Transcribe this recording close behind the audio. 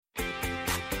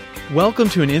Welcome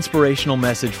to an inspirational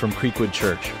message from Creekwood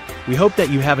Church. We hope that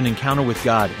you have an encounter with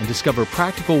God and discover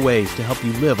practical ways to help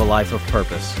you live a life of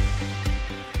purpose.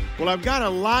 Well, I've got a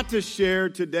lot to share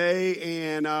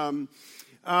today, and I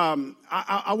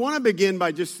want to begin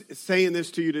by just saying this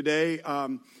to you today.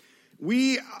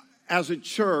 We, as a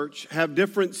church, have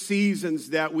different seasons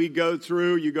that we go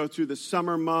through. You go through the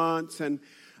summer months and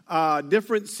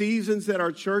different seasons at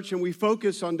our church, and we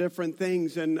focus on different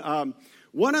things. And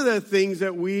one of the things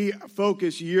that we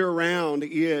focus year-round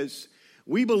is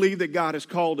we believe that God has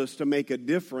called us to make a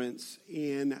difference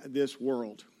in this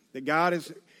world. That God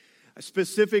is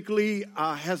specifically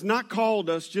has not called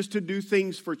us just to do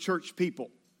things for church people.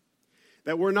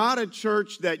 That we're not a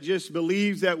church that just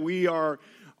believes that we are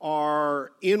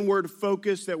inward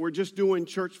focused, that we're just doing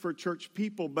church for church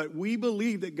people, but we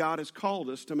believe that God has called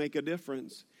us to make a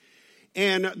difference.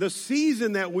 And the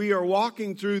season that we are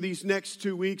walking through these next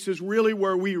 2 weeks is really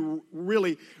where we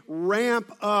really ramp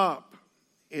up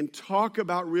and talk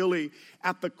about really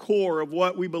at the core of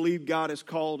what we believe God has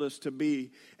called us to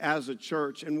be as a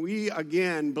church. And we,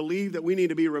 again, believe that we need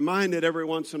to be reminded every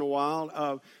once in a while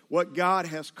of what God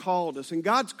has called us. And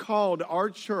God's called our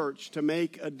church to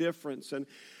make a difference. And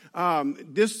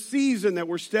this season that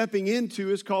we're stepping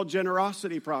into is called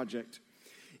Generosity Project.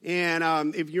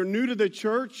 And if you're new to the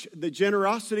church, the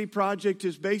Generosity Project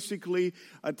is basically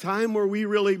a time where we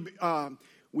really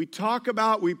we talk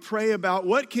about, we pray about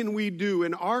what can we do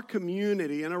in our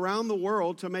community and around the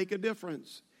world to make a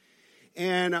difference.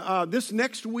 And this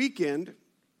next weekend,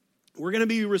 we're going to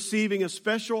be receiving a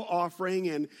special offering,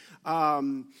 and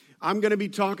I'm going to be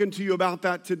talking to you about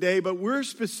that today, but we're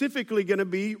specifically going to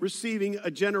be receiving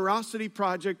a Generosity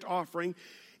Project offering.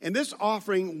 And this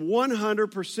offering,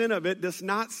 100% of it does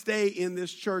not stay in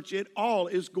this church. It all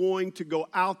is going to go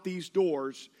out these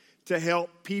doors to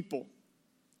help people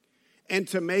and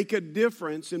to make a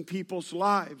difference in people's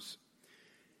lives.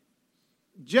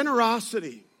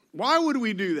 Generosity. Why would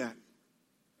we do that?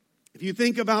 If you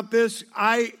think about this,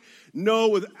 I know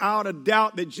without a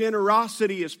doubt that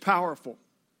generosity is powerful.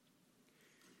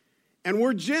 And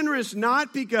we're generous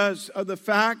not because of the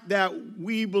fact that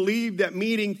we believe that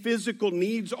meeting physical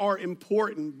needs are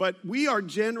important, but we are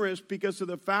generous because of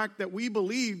the fact that we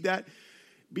believe that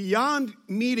beyond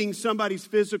meeting somebody's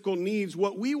physical needs,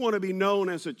 what we want to be known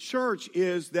as a church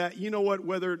is that, you know what,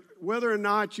 whether or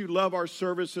not you love our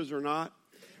services or not,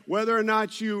 whether or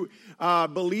not you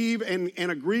believe and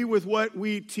agree with what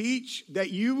we teach,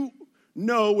 that you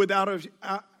know without a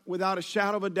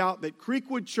shadow of a doubt that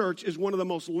Creekwood Church is one of the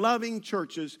most loving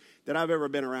churches that I've ever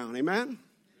been around. Amen?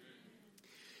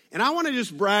 And I want to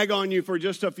just brag on you for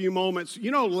just a few moments.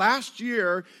 You know, last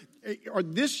year, or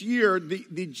this year,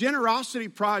 the Generosity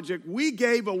Project, we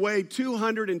gave away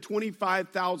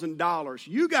 $225,000.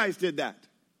 You guys did that.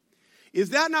 Is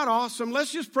that not awesome?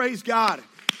 Let's just praise God.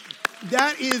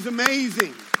 That is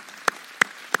amazing.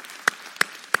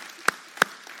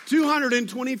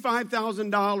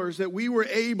 $225,000 that we were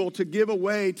able to give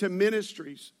away to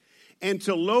ministries and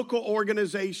to local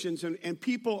organizations and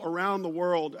people around the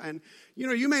world. And, you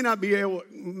know, you may not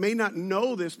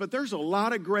know this, but there's a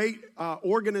lot of great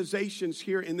organizations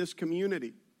here in this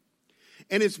community.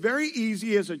 And it's very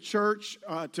easy as a church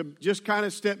to just kind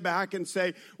of step back and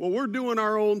say, well, we're doing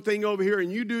our own thing over here and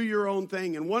you do your own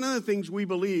thing. And one of the things we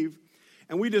believe,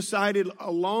 and we decided a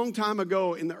long time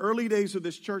ago in the early days of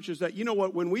this church, is that, you know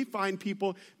what, when we find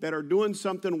people that are doing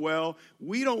something well,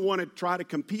 we don't want to try to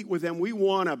compete with them. We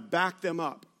want to back them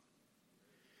up.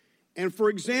 And for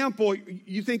example,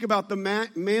 you think about the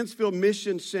Mansfield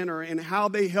Mission Center and how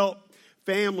they help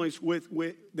families with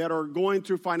that are going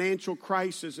through financial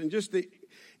crisis, and just the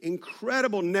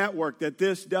incredible network that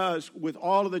this does with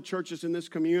all of the churches in this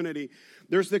community.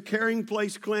 There's the Caring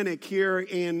Place Clinic here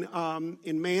in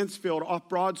Mansfield off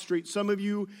Broad Street. Some of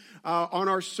you on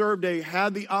our Serve Day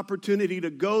had the opportunity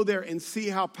to go there and see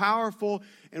how powerful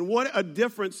and what a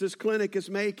difference this clinic is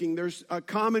making. There's a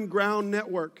Common Ground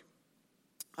Network.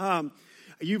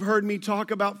 You've heard me talk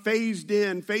about Phased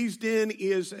In. Phased In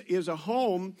is a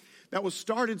home that was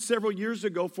started several years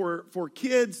ago for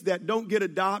kids that don't get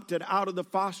adopted out of the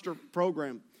foster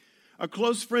program. A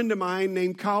close friend of mine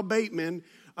named Kyle Bateman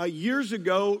years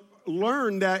ago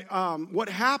learned that what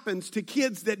happens to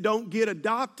kids that don't get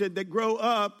adopted, that grow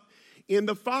up in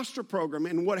the foster program.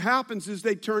 And what happens is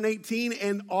they turn 18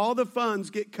 and all the funds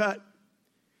get cut.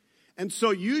 And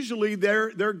so usually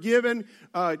they're given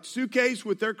a suitcase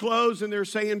with their clothes and they're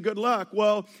saying good luck.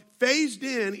 Well, Phased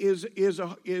In is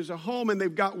a home, and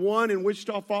they've got one in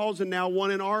Wichita Falls and now one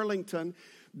in Arlington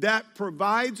that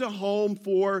provides a home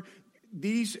for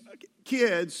these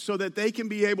kids so that they can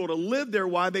be able to live there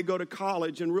while they go to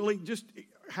college and really just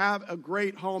have a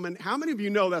great home. And how many of you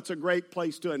know that's a great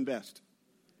place to invest?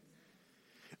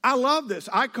 I love this.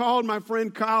 I called my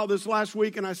friend Kyle this last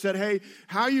week and I said, hey,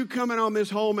 how are you coming on this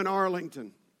home in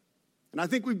Arlington? And I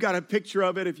think we've got a picture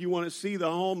of it if you want to see the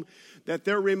home that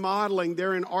they're remodeling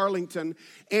there in Arlington.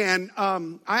 And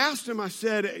I asked him, I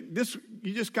said,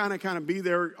 you just kind of be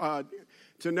there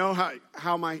to know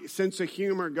how my sense of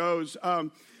humor goes.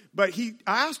 But I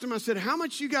asked him, I said, how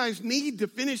much you guys need to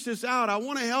finish this out? I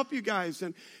want to help you guys.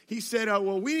 And he said,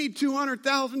 well, we need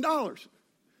 $200,000.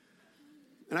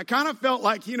 And I kind of felt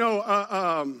like,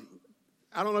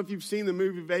 I don't know if you've seen the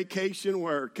movie Vacation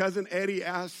where Cousin Eddie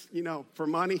asks, for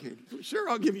money. Sure,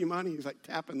 I'll give you money. He's like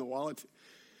tapping the wallet.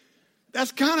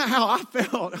 That's kind of how I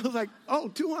felt. I was like,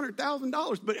 oh,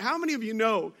 $200,000. But how many of you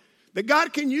know that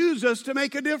God can use us to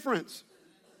make a difference?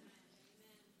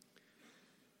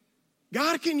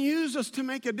 God can use us to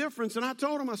make a difference. And I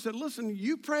told him, I said, listen,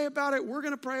 you pray about it. We're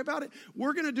going to pray about it.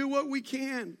 We're going to do what we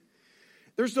can.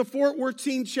 There's the Fort Worth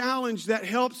Teen Challenge that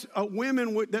helps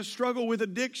women that struggle with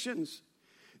addictions.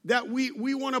 That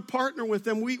we want to partner with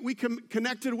them. We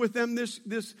connected with them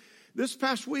this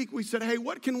past week. We said, hey,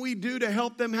 what can we do to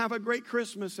help them have a great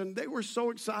Christmas? And they were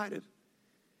so excited.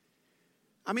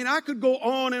 I mean, I could go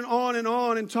on and on and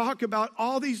on and talk about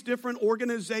all these different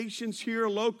organizations here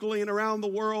locally and around the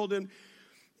world.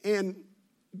 And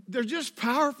they're just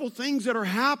powerful things that are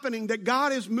happening, that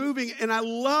God is moving. And I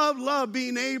love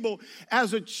being able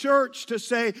as a church to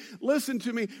say, listen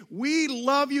to me, we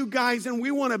love you guys and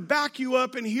we want to back you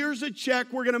up. And here's a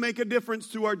check. We're going to make a difference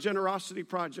through our generosity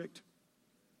project.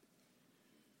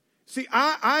 See,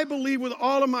 I believe with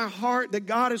all of my heart that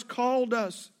God has called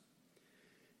us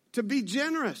to be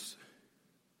generous.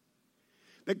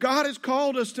 That God has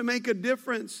called us to make a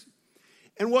difference.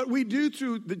 And what we do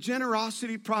through the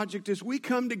Generosity Project is we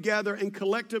come together and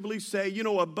collectively say,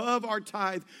 above our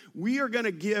tithe, we are going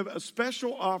to give a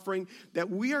special offering that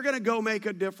we are going to go make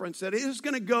a difference, that is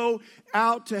going to go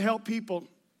out to help people.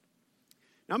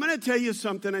 Now, I'm going to tell you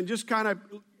something and just kind of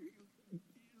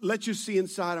let you see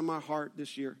inside of my heart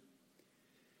this year.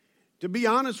 To be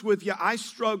honest with you, I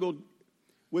struggled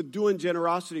with doing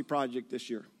Generosity Project this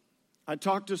year. I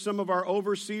talked to some of our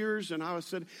overseers and I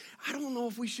said, I don't know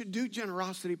if we should do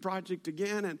Generosity Project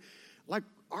again. And like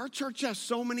our church has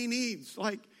so many needs.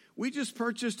 Like we just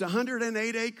purchased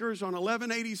 108 acres on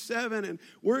 1187 and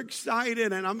we're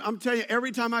excited. And I'm telling you,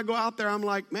 every time I go out there, I'm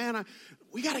like, man,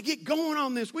 we got to get going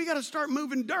on this. We got to start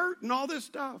moving dirt and all this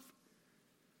stuff.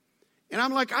 And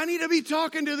I'm like, I need to be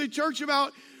talking to the church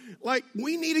about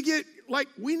we need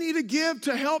to give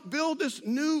to help build this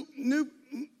new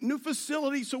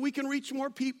facility so we can reach more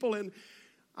people. And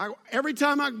every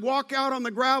time I walk out on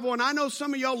the gravel, and I know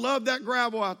some of y'all love that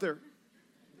gravel out there.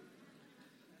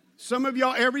 Some of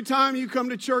y'all, every time you come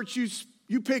to church,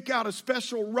 you pick out a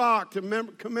special rock to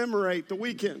commemorate the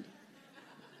weekend.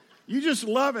 You just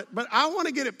love it, but I want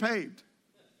to get it paved.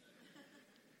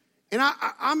 And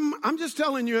I'm just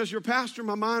telling you, as your pastor,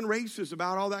 my mind races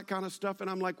about all that kind of stuff. And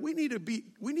I'm like, we need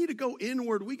to go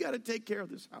inward. We got to take care of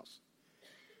this house.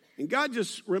 And God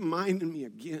just reminded me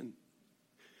again.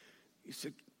 He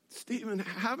said, Stephen,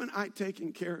 haven't I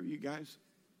taken care of you guys?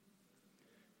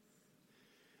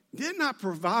 Didn't I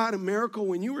provide a miracle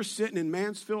when you were sitting in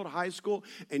Mansfield High School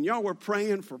and y'all were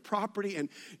praying for property and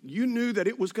you knew that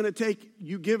it was going to take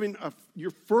you giving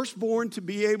your firstborn to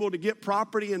be able to get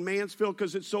property in Mansfield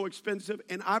because it's so expensive,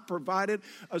 and I provided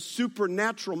a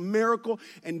supernatural miracle,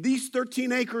 and these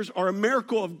 13 acres are a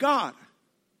miracle of God.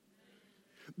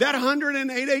 That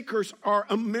 108 acres are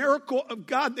a miracle of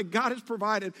God that God has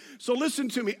provided. So listen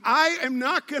to me. I am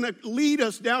not going to lead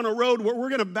us down a road where we're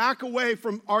going to back away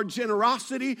from our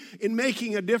generosity in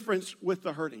making a difference with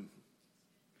the hurting.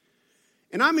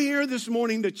 And I'm here this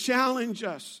morning to challenge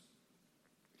us,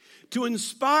 to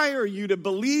inspire you to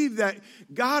believe that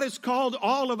God has called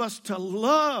all of us to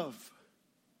love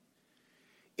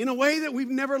in a way that we've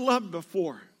never loved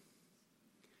before.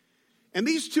 And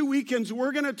these 2 weekends,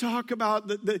 we're going to talk about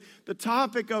the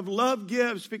topic of love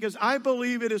gives, because I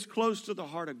believe it is close to the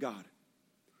heart of God.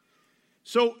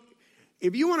 So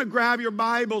if you want to grab your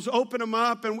Bibles, open them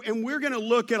up, and we're going to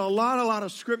look at a lot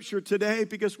of scripture today,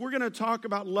 because we're going to talk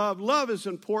about love. Love is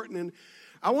important. And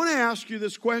I want to ask you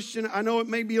this question. I know it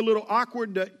may be a little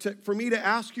awkward for me to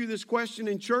ask you this question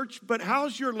in church, but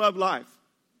how's your love life?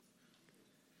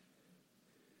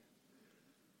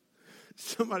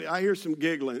 Somebody, I hear some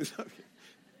giggling.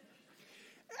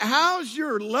 How's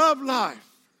your love life?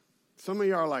 Some of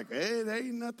you are like, hey, there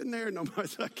ain't nothing there. No,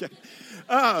 okay.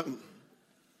 I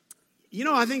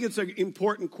think it's an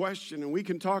important question, and we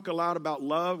can talk a lot about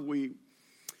love.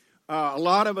 A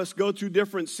lot of us go through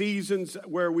different seasons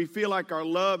where we feel like our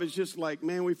love is just like,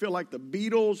 man, we feel like the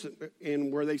Beatles,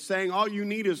 and where they sang, all you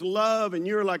need is love, and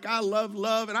you're like, I love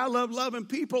love, and I love loving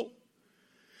people,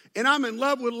 and I'm in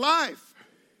love with life.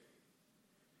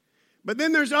 But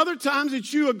then there's other times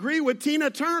that you agree with Tina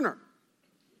Turner.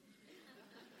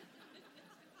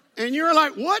 And you're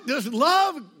like, what does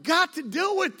love got to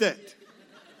do with it?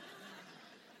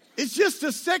 It's just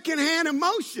a secondhand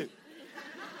emotion.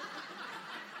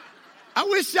 I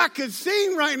wish I could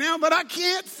sing right now, but I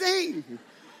can't sing.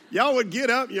 Y'all would get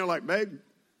up and you're like, babe,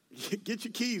 get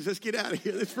your keys. Let's get out of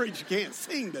here. This preacher can't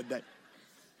sing today.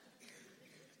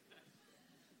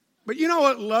 But you know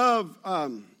what, love,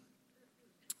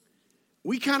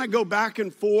 we kind of go back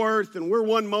and forth, and we're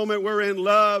one moment we're in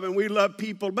love and we love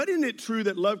people. But isn't it true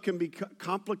that love can be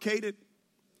complicated?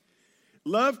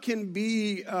 Love can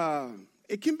be,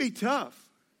 it can be tough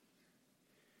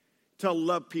to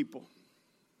love people.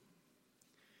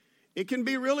 It can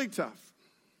be really tough.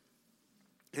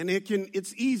 And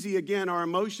it's easy, again, our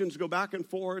emotions go back and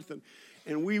forth,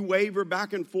 and we waver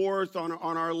back and forth on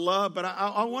our love. But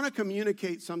I want to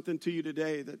communicate something to you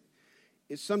today that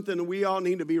is something that we all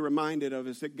need to be reminded of,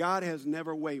 is that God has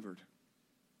never wavered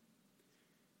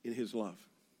in his love.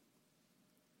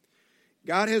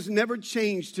 God has never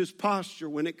changed his posture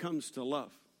when it comes to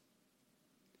love.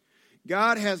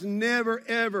 God has never,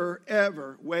 ever,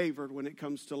 ever wavered when it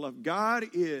comes to love. God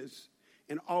is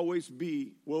and always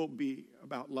will be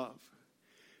about love.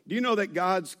 Do you know that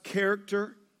God's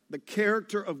character, the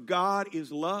character of God, is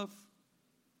love?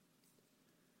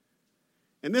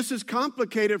 And this is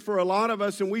complicated for a lot of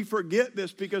us, and we forget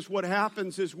this because what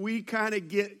happens is we kind of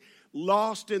get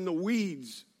lost in the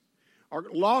weeds, are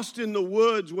lost in the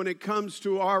woods when it comes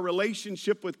to our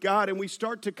relationship with God, and we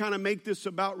start to kind of make this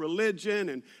about religion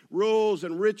and rules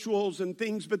and rituals and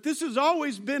things, but this has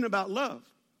always been about love.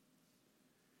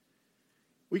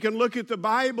 We can look at the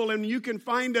Bible and you can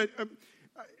find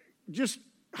just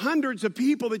hundreds of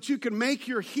people that you can make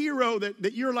your hero,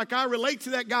 that you're like, I relate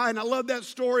to that guy, and I love that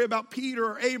story about Peter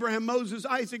or Abraham, Moses,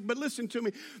 Isaac. But listen to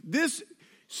me, this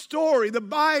story, the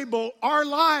Bible, our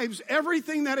lives,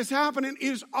 everything that is happening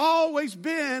is always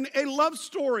been a love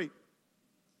story.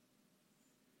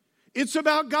 It's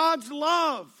about God's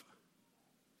love.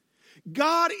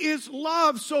 God is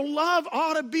love, so love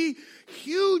ought to be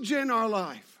huge in our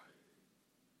life.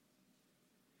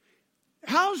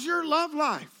 How's your love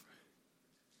life?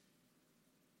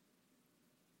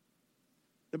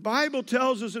 The Bible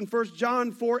tells us in 1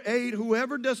 John 4:8,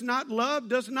 whoever does not love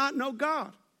does not know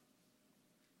God.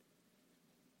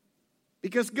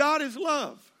 Because God is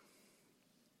love.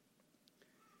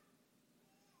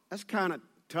 That's kind of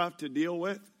tough to deal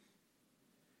with.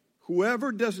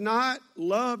 Whoever does not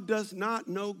love does not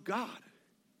know God.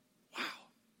 Wow.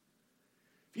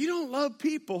 If you don't love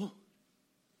people,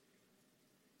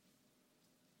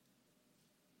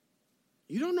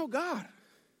 you don't know God.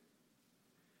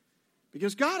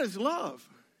 Because God is love.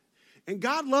 And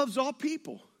God loves all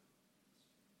people.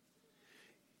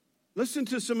 Listen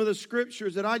to some of the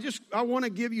scriptures that I want to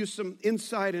give you some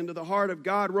insight into the heart of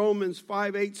God. Romans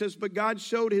 5:8 says, but God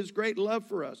showed his great love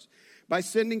for us by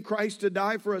sending Christ to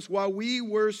die for us while we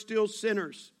were still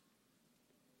sinners.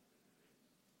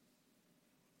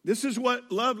 This is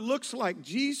what love looks like.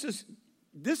 Jesus,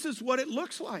 this is what it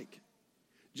looks like.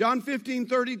 John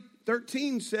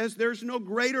 15:13 says, there's no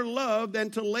greater love than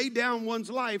to lay down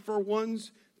one's life for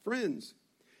one's friends.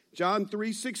 John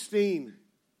 3:16,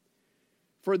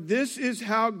 for this is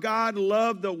how God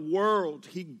loved the world.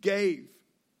 He gave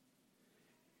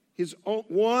his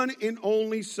one and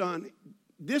only Son.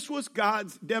 This was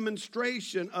God's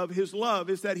demonstration of his love,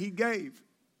 is that he gave.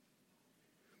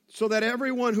 So that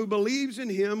everyone who believes in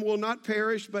him will not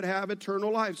perish but have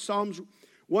eternal life. Psalms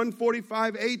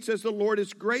 145:8 says the Lord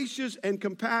is gracious and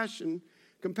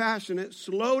compassionate,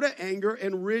 slow to anger,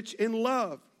 and rich in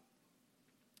love.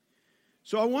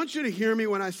 So I want you to hear me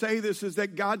when I say this, is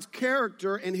that God's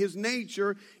character and his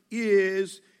nature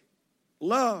is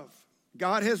love.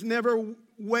 God has never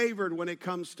wavered when it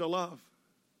comes to love.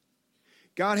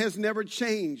 God has never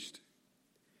changed.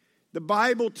 The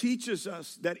Bible teaches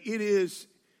us that it is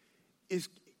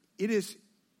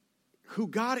who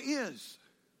God is.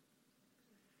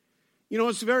 You know,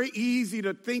 it's very easy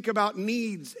to think about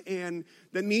needs and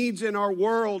the needs in our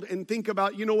world and think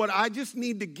about, you know what, I just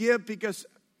need to give because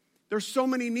there's so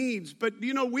many needs. But,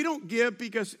 you know, we don't give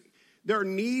because there are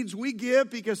needs. We give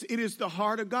because it is the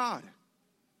heart of God.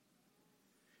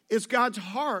 It's God's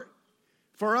heart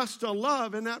for us to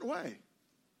love in that way.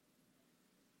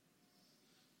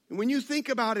 And when you think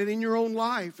about it in your own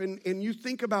life and you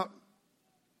think about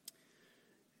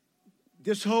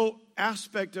this whole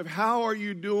aspect of how are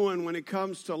you doing when it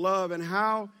comes to love, and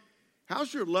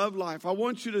how's your love life? I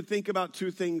want you to think about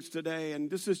two things today, and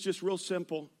this is just real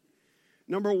simple.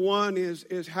 Number one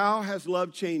is how has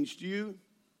love changed you?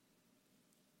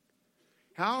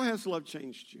 How has love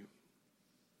changed you?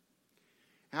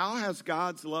 How has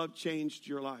God's love changed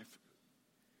your life?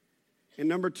 And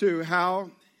number two,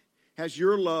 how has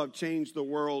your love changed the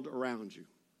world around you?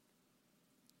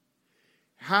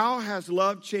 How has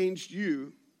love changed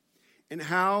you, and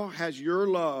how has your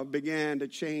love began to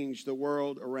change the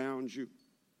world around you?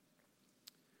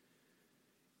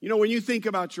 You know, when you think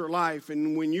about your life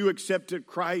and when you accepted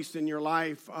Christ in your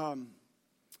life,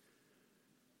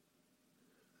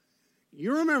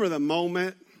 you remember the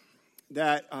moment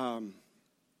that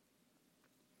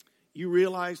you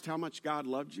realized how much God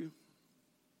loved you?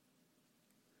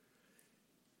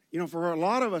 You know, for a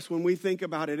lot of us, when we think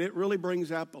about it, it really brings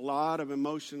up a lot of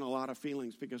emotion, a lot of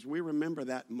feelings, because we remember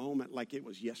that moment like it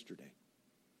was yesterday.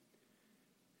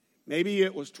 Maybe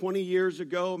it was 20 years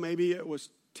ago, maybe it was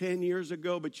 10 years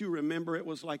ago, but you remember it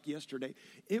was like yesterday.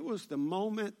 It was the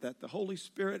moment that the Holy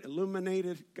Spirit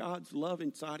illuminated God's love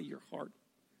inside of your heart.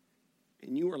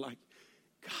 And you were like,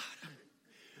 God,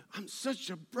 I'm such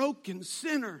a broken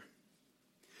sinner.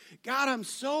 God, I'm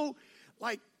so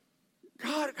like,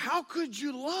 God, how could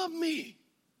you love me?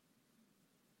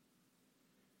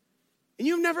 And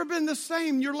you've never been the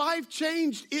same. Your life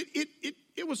changed.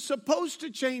 It was supposed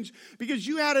to change because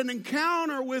you had an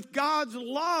encounter with God's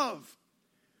love.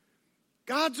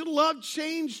 God's love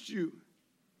changed you.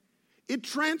 It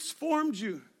transformed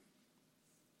you.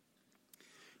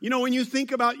 You know, when you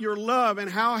think about your love and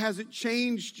how has it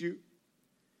changed you,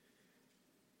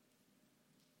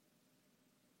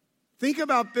 think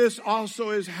about this also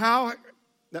as how,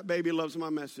 that baby loves my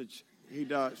message. He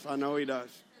does. I know he does.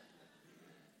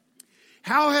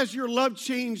 How has your love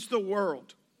changed the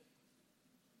world?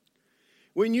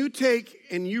 When you take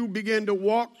and you begin to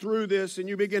walk through this and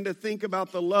you begin to think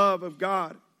about the love of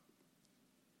God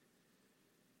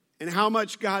and how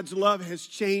much God's love has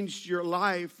changed your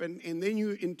life, and then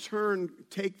you in turn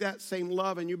take that same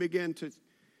love and you begin to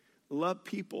love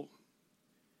people.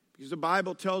 Because the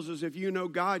Bible tells us if you know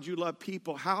God, you love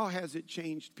people. How has it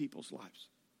changed people's lives?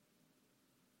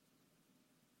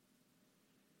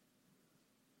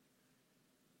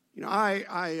 You know,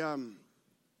 I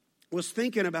was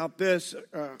thinking about this,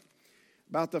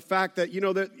 about the fact that, you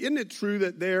know, that isn't it true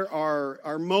that there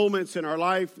are moments in our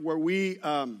life where we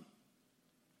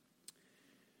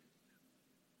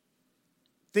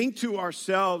think to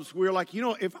ourselves, we're like, you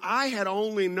know, if I had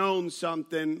only known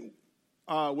something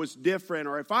was different,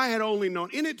 or if I had only known.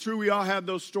 Isn't it true we all have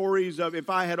those stories of if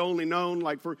I had only known?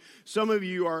 Like for some of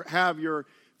you have your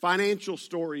financial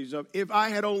stories of if I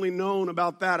had only known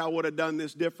about that, I would have done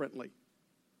this differently.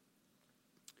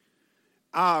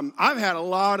 I've had a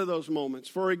lot of those moments.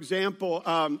 For example,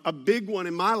 a big one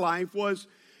in my life was,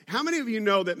 how many of you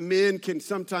know that men can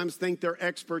sometimes think they're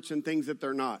experts in things that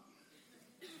they're not?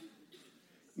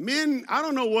 Men, I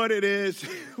don't know what it is.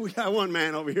 We got one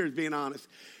man over here who's being honest.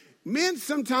 Men,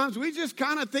 sometimes we just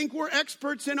kind of think we're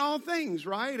experts in all things,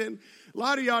 right? And a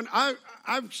lot of y'all,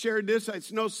 I've shared this.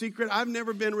 It's no secret. I've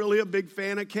never been really a big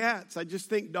fan of cats. I just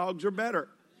think dogs are better.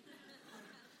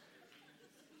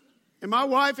 And my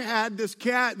wife had this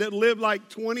cat that lived like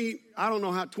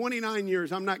 29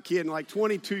 years. I'm not kidding, like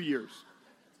 22 years.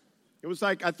 It was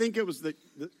like, I think it was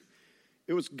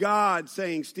it was God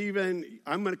saying, Stephen,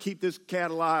 I'm going to keep this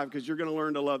cat alive because you're going to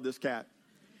learn to love this cat.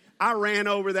 I ran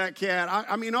over that cat.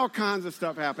 I mean, all kinds of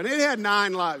stuff happened. It had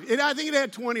 9 lives. I think it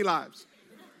had 20 lives.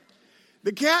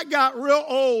 The cat got real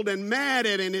old and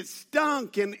matted, and it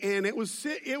stunk, and it was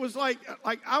like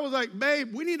I was like,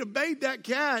 babe, we need to bathe that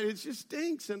cat. It just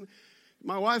stinks. And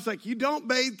my wife's like, you don't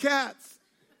bathe cats.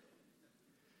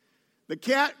 The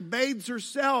cat bathes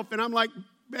herself, and I'm like,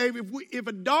 babe, if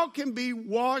a dog can be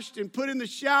washed and put in the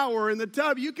shower in the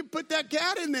tub, you can put that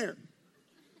cat in there.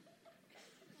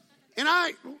 And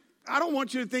I don't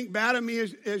want you to think bad of me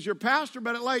as your pastor,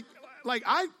 but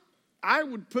I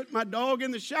would put my dog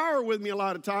in the shower with me a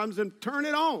lot of times and turn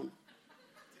it on.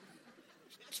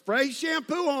 Spray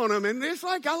shampoo on him, and it's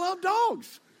like I love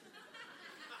dogs.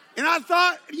 And I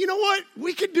thought, you know what?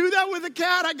 We could do that with a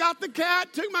cat. I got the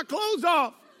cat, took my clothes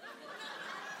off.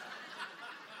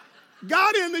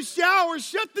 Got in the shower,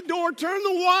 shut the door, turned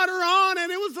the water on,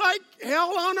 and it was like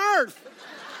hell on earth.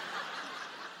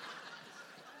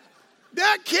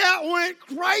 That cat went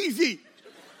crazy.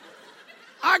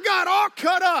 I got all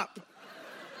cut up.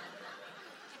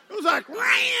 It was like,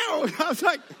 wow. I was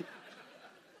like,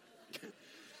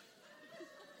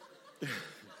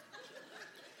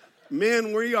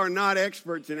 men, we are not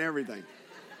experts in everything.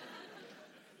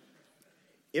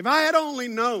 If I had only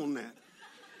known that.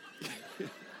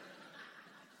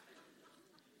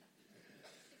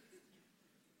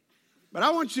 But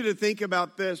I want you to think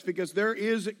about this, because there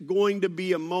is going to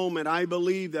be a moment, I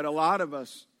believe, that a lot of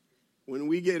us, when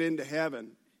we get into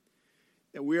heaven,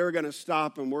 that we are going to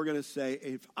stop and we're going to say,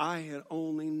 if I had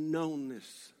only known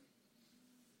this.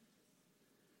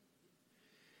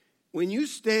 When you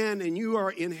stand and you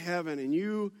are in heaven and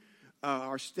you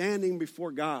are standing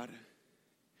before God,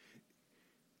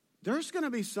 there's going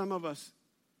to be some of us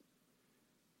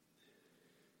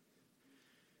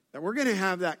that we're going to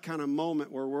have that kind of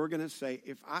moment where we're going to say,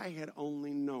 if I had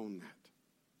only known that.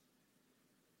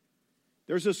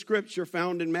 There's a scripture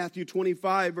found in Matthew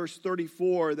 25, verse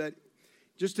 34, that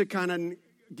just to kind of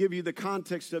give you the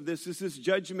context of this, this is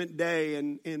Judgment Day,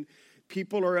 and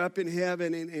people are up in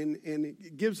heaven, and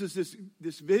it gives us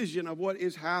this vision of what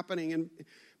is happening. And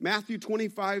Matthew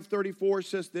 25, 34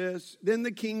 says this, then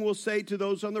the king will say to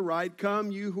those on the right,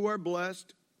 come, you who are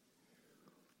blessed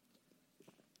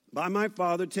by my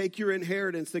Father, take your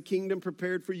inheritance, the kingdom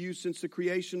prepared for you since the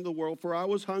creation of the world. For I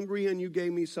was hungry, and you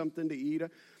gave me something to eat.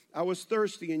 I was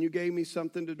thirsty, and you gave me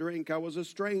something to drink. I was a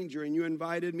stranger, and you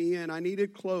invited me in. I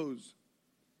needed clothes,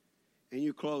 and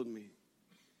you clothed me.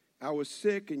 I was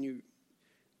sick, and you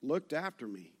looked after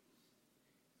me.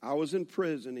 I was in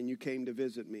prison, and you came to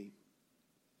visit me.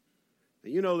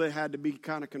 And you know they had to be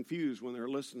kind of confused when they're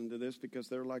listening to this, because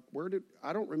they're like,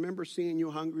 I don't remember seeing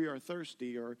you hungry or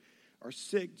thirsty or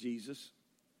sick, Jesus.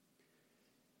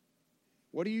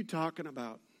 What are you talking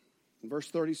about? In verse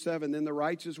 37, then the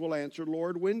righteous will answer,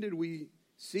 Lord, when did we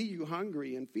see you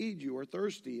hungry and feed you, or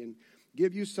thirsty and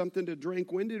give you something to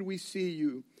drink? When did we see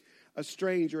you a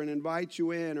stranger and invite you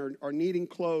in, or needing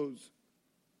clothes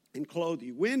and clothe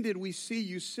you? When did we see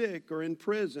you sick or in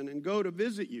prison and go to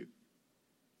visit you?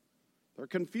 They're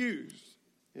confused.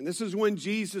 And this is when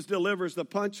Jesus delivers the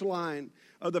punchline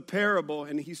of the parable,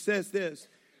 and he says this,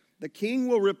 the king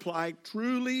will reply,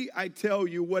 truly I tell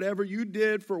you, whatever you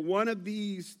did for one of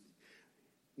the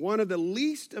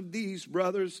least of these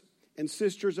brothers and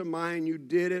sisters of mine, you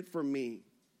did it for me.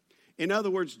 In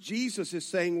other words, Jesus is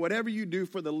saying, whatever you do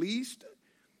for the least,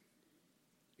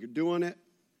 you're doing it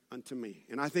unto me.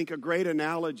 And I think a great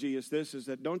analogy is this, is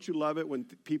that don't you love it when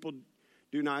people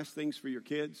do nice things for your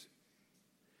kids?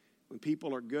 When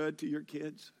people are good to your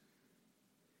kids?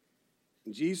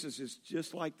 And Jesus is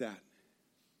just like that.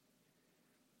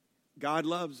 God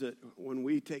loves it when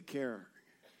we take care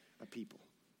of people.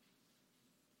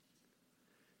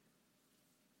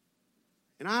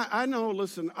 And I know,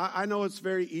 listen, I know it's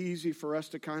very easy for us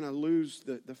to kind of lose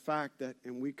the fact that,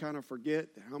 and we kind of forget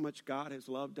how much God has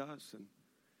loved us. And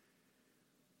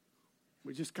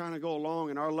we just kind of go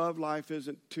along, and our love life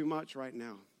isn't too much right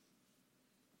now.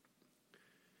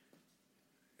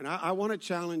 And I want to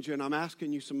challenge you, and I'm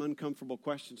asking you some uncomfortable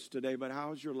questions today, but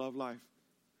how's your love life?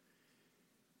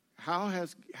 How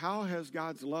has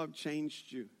God's love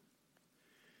changed you?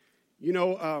 You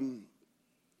know,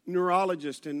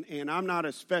 neurologists, and I'm not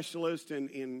a specialist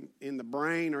in the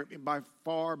brain or by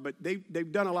far, but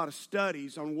they've done a lot of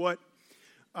studies on what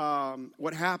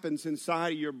happens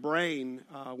inside of your brain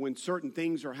when certain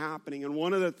things are happening. And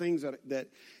one of the things that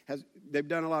they've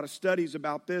done a lot of studies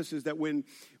about this is that when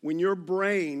your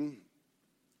brain,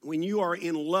 when you are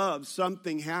in love,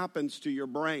 something happens to your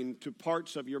brain, to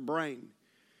parts of your brain.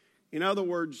 In other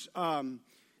words,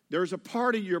 there's a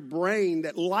part of your brain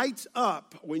that lights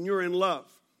up when you're in love.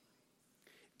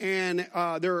 And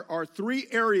there are 3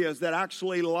 areas that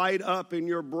actually light up in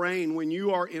your brain when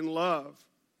you are in love.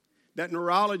 That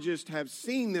neurologists have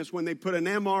seen this when they put an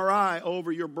MRI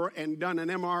over your brain and done an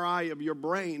MRI of your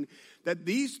brain. That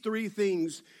these 3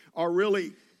 things are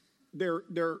really,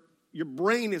 your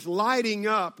brain is lighting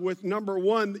up with, number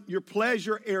 1, your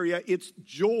pleasure area, it's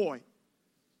joy.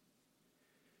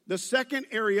 The second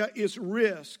area is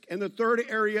risk, and the third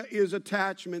area is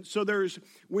attachment. So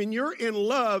when you're in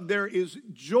love, there is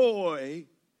joy.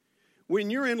 When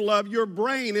you're in love, your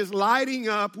brain is lighting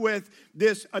up with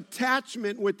this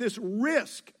attachment, with this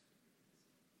risk.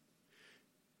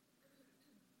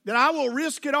 That I will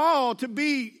risk it all to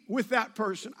be with that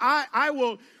person.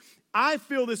 I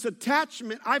feel this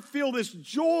attachment. I feel this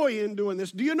joy in doing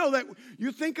this. Do you know that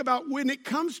you think about when it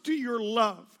comes to your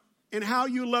love and how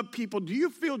you love people, do you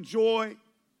feel joy?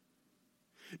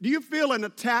 Do you feel an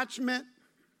attachment?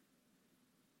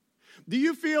 Do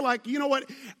you feel like, you know what,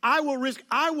 I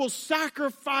will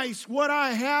sacrifice what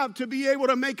I have to be able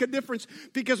to make a difference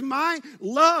because my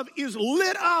love is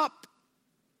lit up.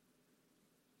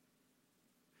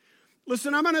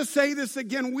 Listen, I'm going to say this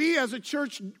again. We as a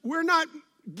church, we're not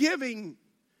giving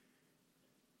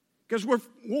Because we're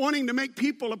wanting to make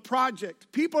people a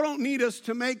project. People don't need us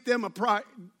to make them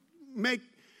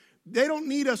they don't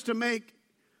need us to make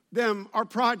them our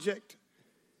project.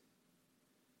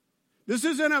 This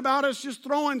isn't about us just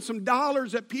throwing some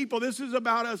dollars at people. This is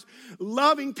about us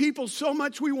loving people so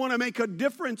much we want to make a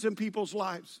difference in people's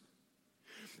lives.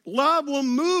 Love will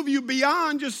move you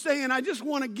beyond just saying, I just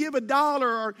want to give $1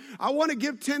 or I want to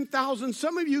give $10,000.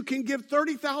 Some of you can give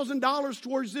 $30,000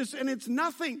 towards this and it's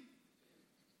nothing.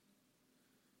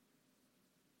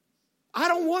 I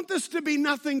don't want this to be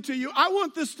nothing to you. I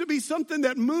want this to be something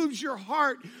that moves your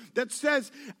heart, that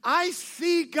says, I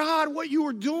see, God, what you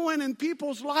are doing in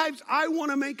people's lives. I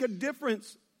want to make a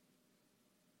difference.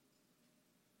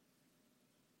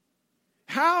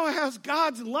 How has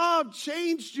God's love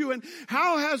changed you? And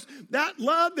how has that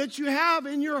love that you have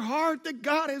in your heart, that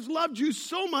God has loved you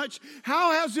so much,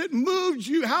 how has it moved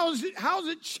you? How has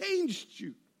it changed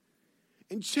you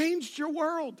and changed your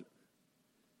world?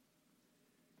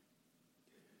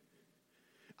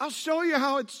 I'll show you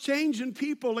how it's changing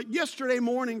people. Like yesterday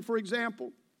morning, for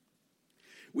example,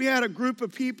 we had a group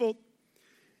of people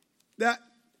that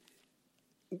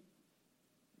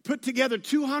put together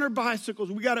 200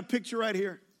 bicycles. We got a picture right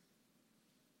here.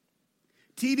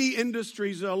 TD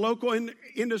Industries, a local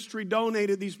industry,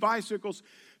 donated these bicycles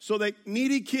so that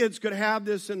needy kids could have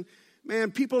this. And man,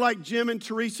 people like Jim and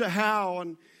Teresa Howe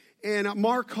and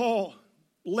Mark Hall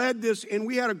led this, and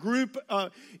we had a group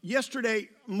yesterday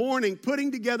morning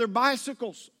putting together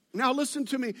bicycles. Now listen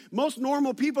to me. Most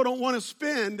normal people don't want to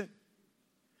spend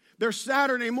their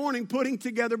Saturday morning putting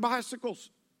together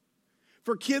bicycles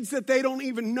for kids that they don't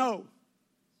even know.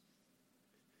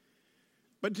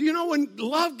 But do you know when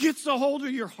love gets a hold of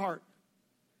your heart?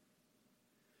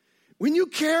 When you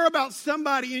care about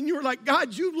somebody and you're like,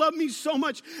 God, you love me so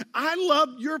much. I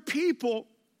love your people.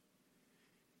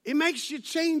 It makes you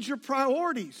change your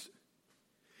priorities.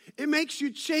 It makes you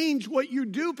change what you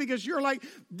do because you're like,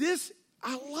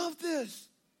 I love this.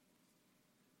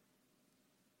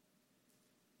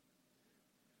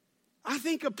 I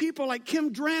think of people like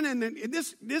Kim Drennan, and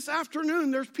this afternoon,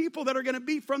 there's people that are going to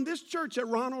be from this church at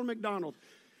Ronald McDonald's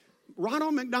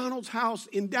house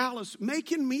in Dallas,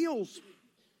 making meals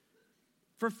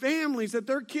for families that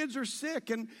their kids are sick.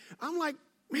 And I'm like,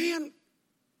 man,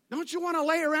 don't you want to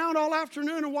lay around all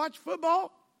afternoon and watch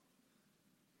football?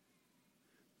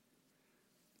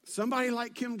 Somebody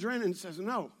like Kim Drennan says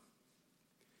no.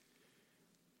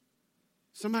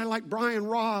 Somebody like Brian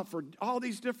Roth or all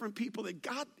these different people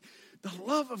that the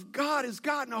love of God has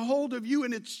gotten a hold of you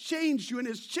and it's changed you and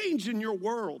it's changing your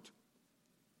world.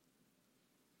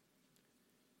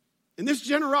 And this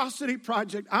generosity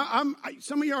project,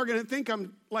 some of you are going to think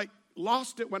I'm like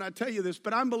lost it when I tell you this,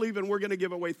 but I'm believing we're going to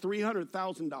give away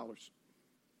 $300,000.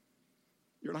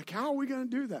 You're like, how are we going to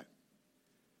do that?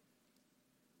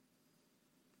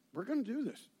 We're going to do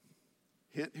this.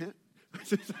 Hint, hint.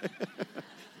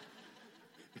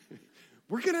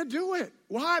 We're going to do it.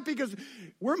 Why? Because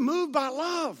we're moved by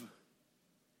love.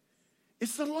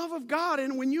 It's the love of God.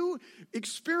 And when you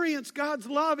experience God's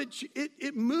love,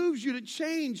 it moves you to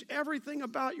change everything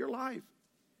about your life.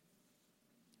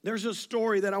 There's a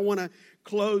story that I want to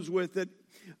close with that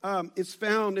is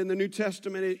found in the New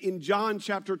Testament in John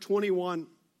chapter 21.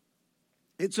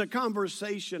 It's a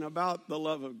conversation about the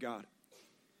love of God.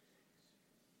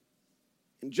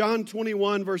 In John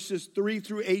 21, verses 3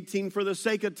 through 18, for the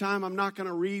sake of time, I'm not going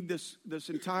to read this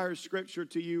entire scripture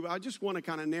to you. I just want to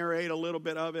kind of narrate a little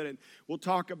bit of it, and we'll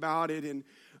talk about it. And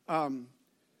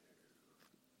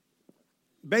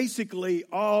basically,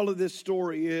 all of this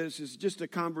story is just a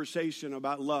conversation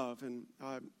about love. And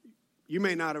you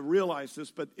may not have realized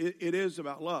this, but it is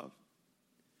about love.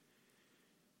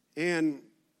 And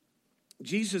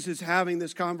Jesus is having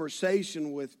this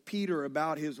conversation with Peter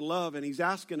about his love, and he's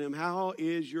asking him, how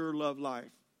is your love life?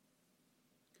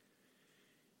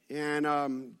 And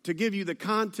to give you the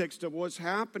context of what's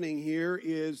happening here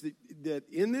is that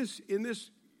in this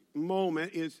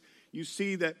moment is you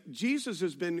see that Jesus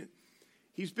has been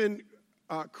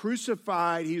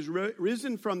crucified, he's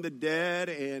risen from the dead,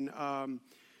 and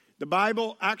the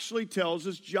Bible actually tells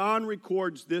us, John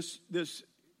records this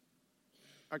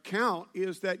account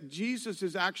is that Jesus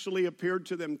has actually appeared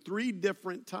to them 3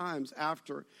 different times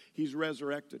after he's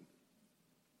resurrected.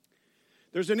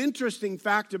 There's an interesting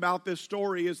fact about this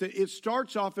story is that it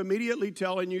starts off immediately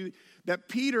telling you that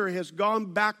Peter has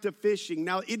gone back to fishing.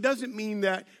 Now, it doesn't mean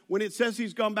that when it says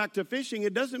he's gone back to fishing,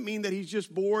 it doesn't mean that he's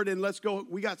just bored and let's go,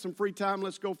 we got some free time,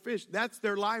 let's go fish. That's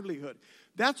their livelihood.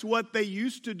 That's what they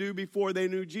used to do before they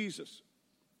knew Jesus,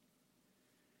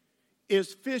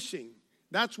 is fishing.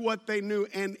 That's what they knew.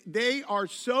 And they are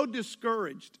so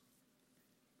discouraged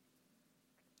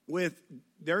with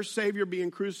their Savior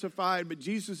being crucified, but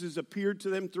Jesus has appeared to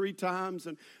them 3 times.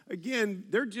 And again,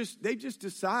 they just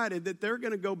decided that they're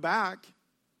going to go back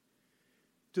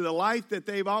to the life that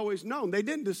they've always known. They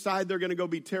didn't decide they're going to go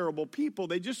be terrible people.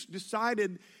 They just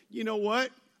decided, you know what?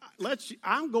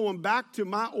 I'm going back to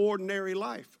my ordinary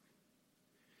life.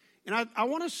 And I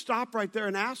want to stop right there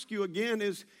and ask you again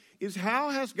is how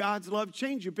has God's love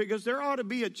changed you? Because there ought to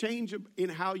be a change in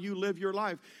how you live your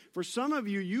life. For some of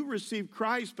you, you received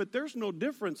Christ, but there's no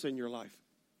difference in your life.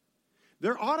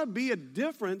 There ought to be a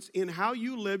difference in how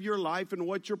you live your life and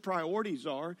what your priorities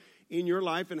are in your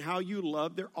life and how you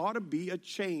love. There ought to be a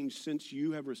change since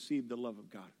you have received the love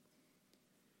of God.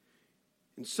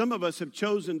 And some of us have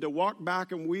chosen to walk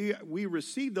back and we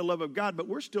received the love of God, but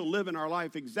we're still living our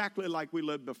life exactly like we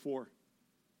lived before.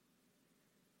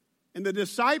 And the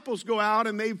disciples go out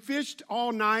and they fished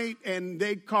all night and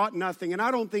they caught nothing. And I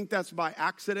don't think that's by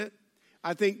accident.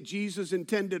 I think Jesus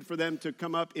intended for them to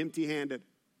come up empty-handed.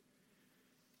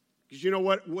 Because you know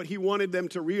what he wanted them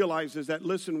to realize is that,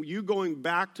 listen, you going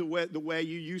back to the way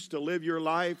you used to live your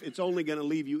life, it's only going to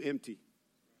leave you empty.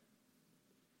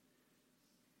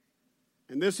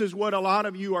 And this is what a lot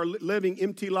of you are living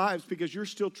empty lives because you're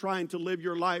still trying to live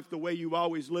your life the way you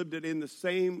always lived it in the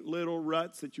same little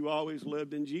ruts that you always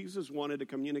lived. And Jesus wanted to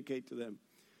communicate to them.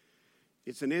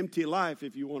 It's an empty life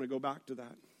if you want to go back to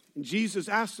that. And Jesus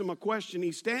asked them a question.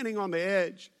 He's standing on the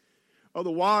edge of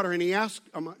the water and he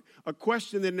asked them a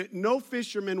question that no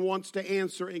fisherman wants to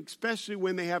answer, especially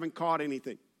when they haven't caught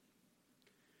anything.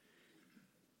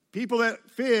 People that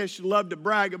fish love to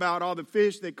brag about all the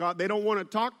fish they caught. They don't want to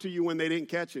talk to you when they didn't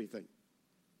catch anything.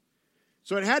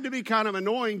 So it had to be kind of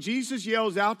annoying. Jesus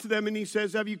yells out to them and he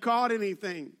says, have you caught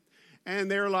anything?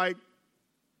 And they're like,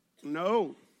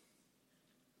 no.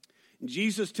 And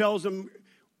Jesus tells them,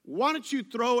 why don't you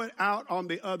throw it out on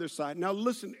the other side? Now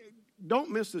listen,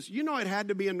 don't miss this. You know it had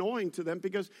to be annoying to them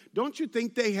because don't you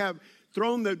think they have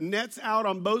thrown the nets out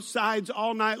on both sides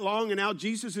all night long and now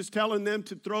Jesus is telling them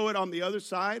to throw it on the other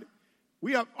side?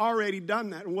 We have already done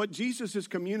that. And what Jesus is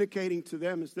communicating to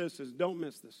them is this, is don't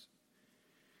miss this.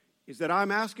 Is that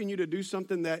I'm asking you to do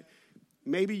something that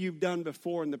maybe you've done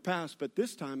before in the past, but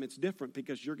this time it's different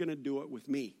because you're going to do it with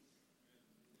me.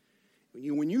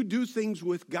 When you do things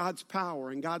with God's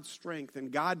power and God's strength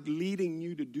and God leading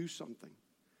you to do something,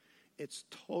 it's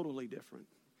totally different.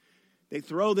 They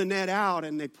throw the net out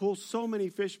and they pull so many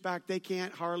fish back they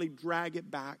can't hardly drag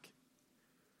it back.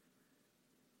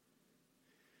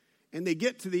 And they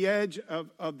get to the edge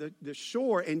of the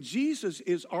shore and Jesus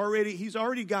he's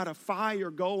already got a fire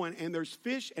going and there's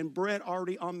fish and bread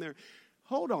already on there.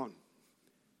 Hold on.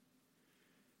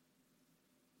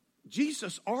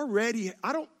 Jesus already,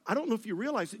 I don't know if you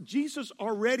realize it, Jesus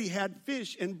already had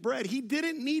fish and bread. He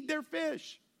didn't need their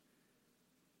fish.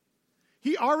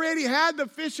 He already had the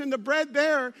fish and the bread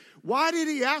there. Why did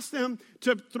he ask them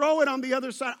to throw it on the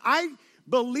other side? I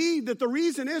believe that the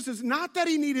reason is not that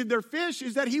he needed their fish,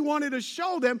 is that he wanted to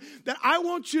show them that I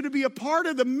want you to be a part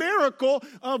of the miracle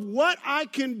of what I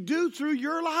can do through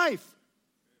your life.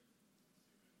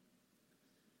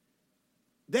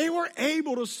 They were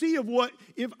able to see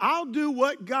if I'll do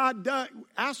what God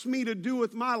asked me to do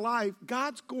with my life,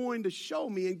 God's going to show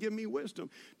me and give me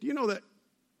wisdom. Do you know that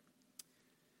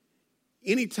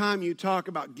anytime you talk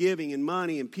about giving and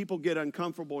money and people get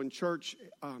uncomfortable in church,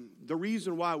 the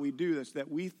reason why we do this,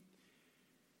 that we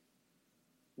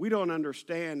don't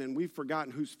understand and we've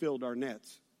forgotten who's filled our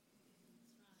nets.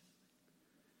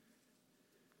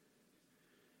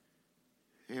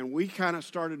 And we kind of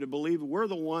started to believe we're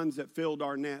the ones that filled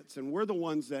our nets and we're the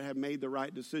ones that have made the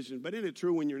right decision. But isn't it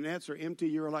true when your nets are empty,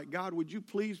 you're like, God, would you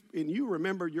please, and you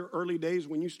remember your early days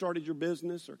when you started your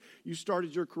business or you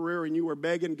started your career and you were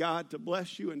begging God to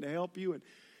bless you and to help you. And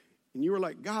you were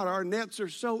like, God, our nets are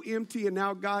so empty and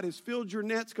now God has filled your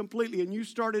nets completely. And you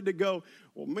started to go,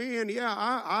 well, man, yeah,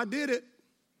 I did it.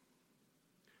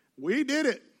 We did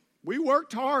it. We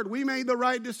worked hard. We made the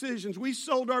right decisions. We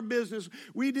sold our business.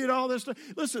 We did all this stuff.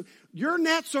 Listen, your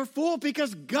nets are full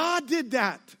because God did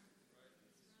that.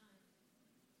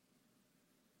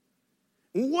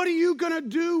 What are you going to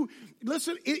do?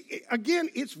 Listen, again,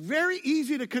 it's very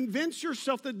easy to convince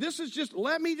yourself that this is just,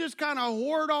 let me just kind of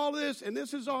hoard all this and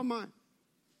this is all mine.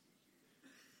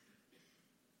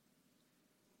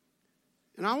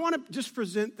 And I want to just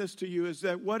present this to you is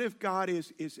that what if God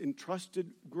is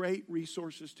entrusted great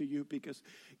resources to you because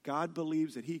God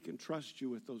believes that he can trust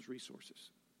you with those resources?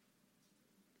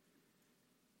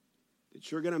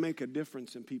 That you're going to make a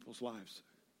difference in people's lives.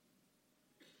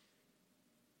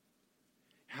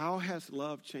 How has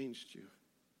love changed you?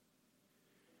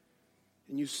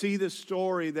 And you see this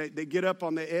story, they get up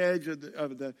on the edge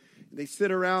they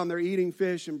sit around, they're eating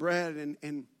fish and bread,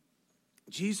 and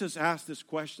Jesus asked this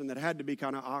question that had to be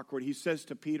kind of awkward. He says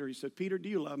to Peter, he says, Peter, do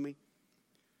you love me?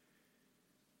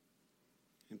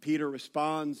 And Peter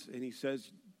responds and he says,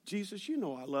 Jesus, you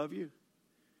know I love you.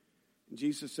 And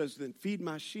Jesus says, then feed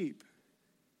my sheep.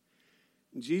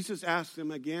 And Jesus asked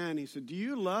him again, he said, do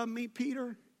you love me,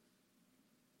 Peter?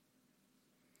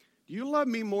 Do you love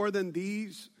me more than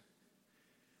these?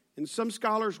 And some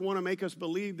scholars want to make us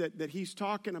believe that he's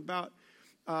talking about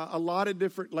a lot of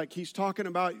different, like he's talking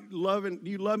about loving,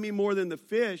 do you love me more than the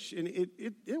fish? And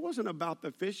it wasn't about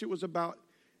the fish, it was about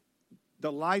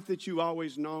the life that you've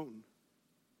always known.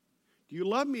 Do you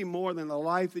love me more than the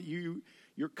life that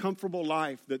your comfortable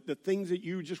life, the things that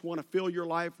you just want to fill your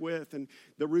life with, and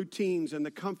the routines and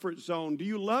the comfort zone? Do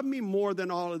you love me more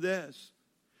than all of this?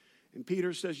 And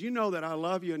Peter says, you know that I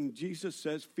love you. And Jesus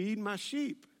says, feed my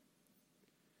sheep.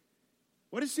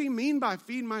 What does he mean by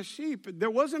feed my sheep? There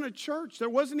wasn't a church. There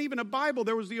wasn't even a Bible.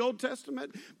 There was the Old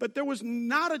Testament, but there was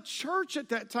not a church at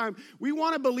that time. We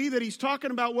want to believe that he's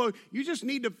talking about, well, you just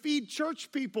need to feed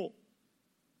church people.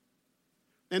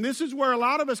 And this is where a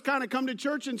lot of us kind of come to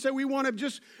church and say, I want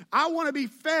to be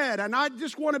fed, and I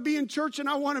just want to be in church and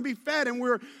I want to be fed, and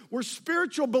we're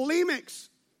spiritual bulimics.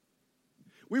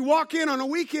 We walk in on a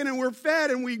weekend and we're fed,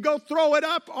 and we go throw it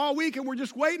up all week, and we're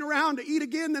just waiting around to eat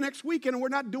again the next weekend, and we're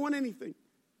not doing anything.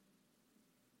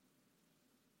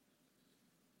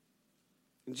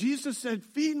 And Jesus said,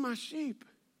 feed my sheep.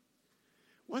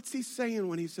 What's he saying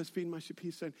when he says feed my sheep?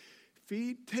 He's saying,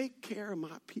 take care of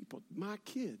my people, my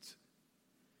kids.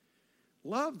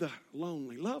 Love the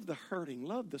lonely, love the hurting,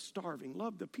 love the starving,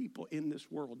 love the people in this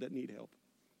world that need help.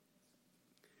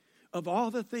 Of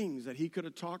all the things that he could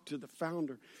have talked to the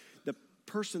founder, the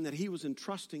person that he was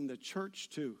entrusting the church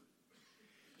to,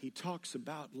 he talks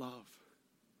about love.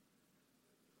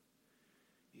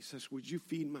 He says, would you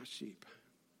feed my sheep?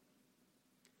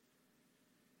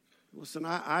 Listen,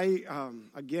 I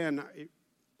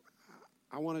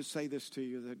want to say this to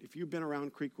you, that if you've been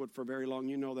around Creekwood for very long,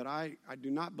 you know that I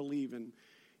do not believe in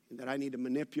that I need to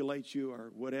manipulate you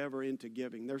or whatever into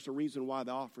giving. There's a reason why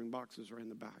the offering boxes are in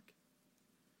the back.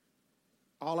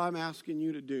 All I'm asking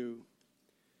you to do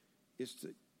is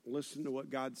to listen to what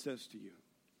God says to you.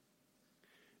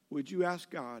 Would you ask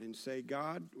God and say,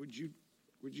 God, would you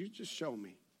just show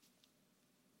me?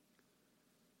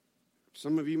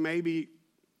 Some of you, maybe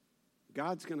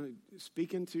God's going to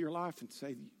speak into your life and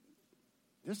say,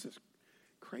 this is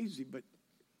crazy, but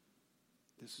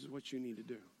this is what you need to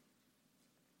do.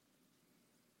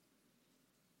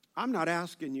 I'm not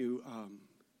asking you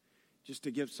just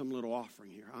to give some little offering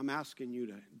here. I'm asking you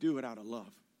to do it out of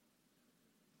love.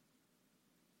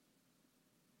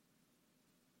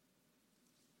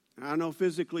 And I know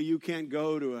physically you can't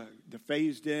go to the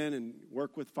Phased In and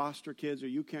work with foster kids, or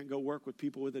you can't go work with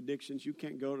people with addictions. You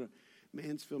can't go to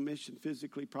Mansfield Mission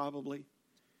physically, probably.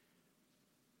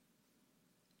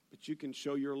 But you can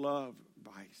show your love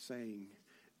by saying,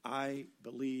 I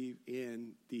believe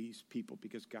in these people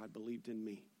because God believed in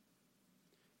me,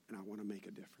 and I want to make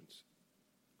a difference.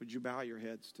 Would you bow your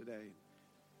heads today?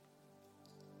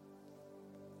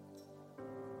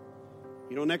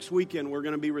 You know, next weekend we're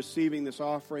going to be receiving this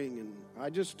offering, and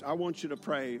I want you to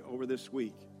pray over this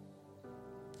week.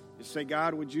 Just say,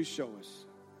 God, would you show us?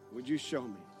 Would you show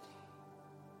me?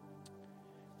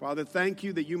 Father, thank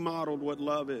you that you modeled what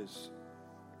love is.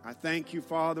 I thank you,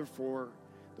 Father, for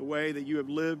the way that you have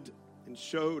lived and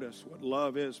showed us what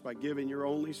love is by giving your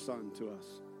only Son to us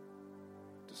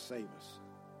to save us.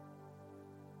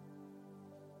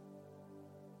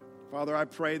 Father, I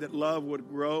pray that love would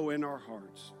grow in our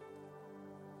hearts.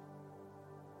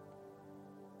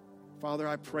 Father,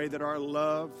 I pray that our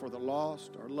love for the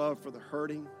lost, our love for the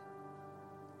hurting,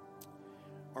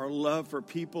 our love for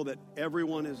people that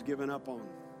everyone has given up on,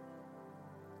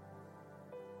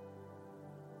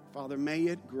 Father, may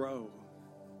it grow.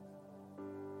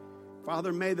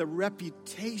 Father, may the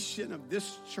reputation of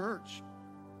this church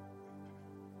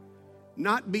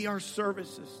not be our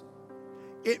services.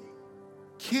 It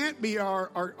can't be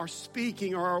our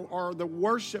speaking or the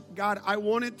worship. God, I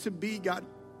want it to be, God,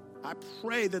 I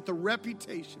pray that the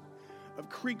reputation of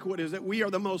Creekwood is that we are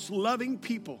the most loving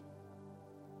people.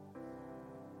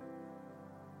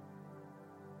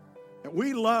 That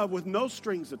we love with no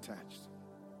strings attached.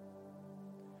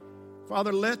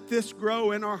 Father, let this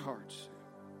grow in our hearts.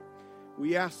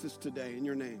 We ask this today in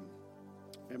your name.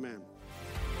 Amen.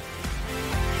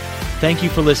 Thank you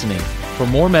for listening. For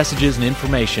more messages and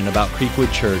information about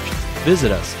Creekwood Church,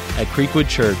 visit us at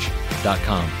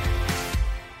creekwoodchurch.com.